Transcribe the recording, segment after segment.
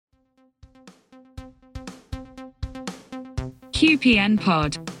QPN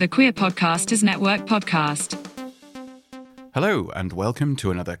Pod, the Queer Podcasters Network podcast. Hello and welcome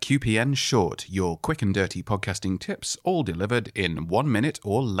to another QPN Short, your quick and dirty podcasting tips, all delivered in 1 minute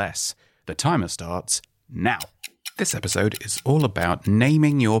or less. The timer starts now. This episode is all about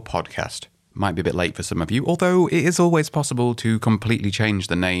naming your podcast. Might be a bit late for some of you, although it is always possible to completely change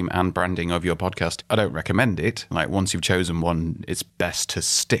the name and branding of your podcast. I don't recommend it. Once you've chosen one, it's best to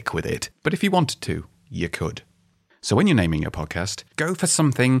stick with it. But if you wanted to, you could. So when you're naming your podcast, go for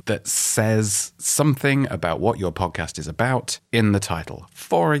something that says something about what your podcast is about in the title.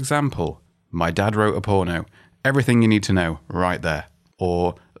 For example, My Dad Wrote a Porno. Everything you need to know right there.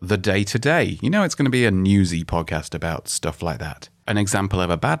 Or The Day to Day. You know it's going to be a newsy podcast about stuff like that. An example of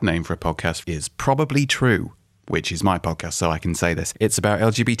a bad name for a podcast is Probably True, which is my podcast, so I can say this. It's about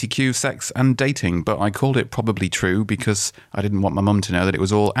LGBTQ, sex and dating, but I called it Probably True because I didn't want my mum to know that it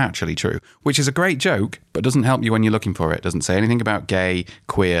was all actually true, which is a great joke, but doesn't help you when you're looking for it. It doesn't say anything about gay,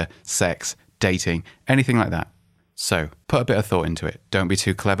 queer, sex, dating, anything like that. So put a bit of thought into it. Don't be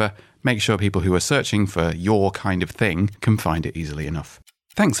too clever. Make sure people who are searching for your kind of thing can find it easily enough.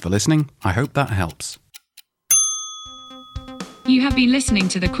 Thanks for listening. I hope that helps. You have been listening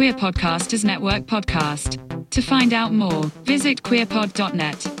to the Queer Podcasters Network podcast. To find out more, visit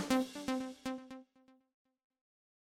queerpod.net.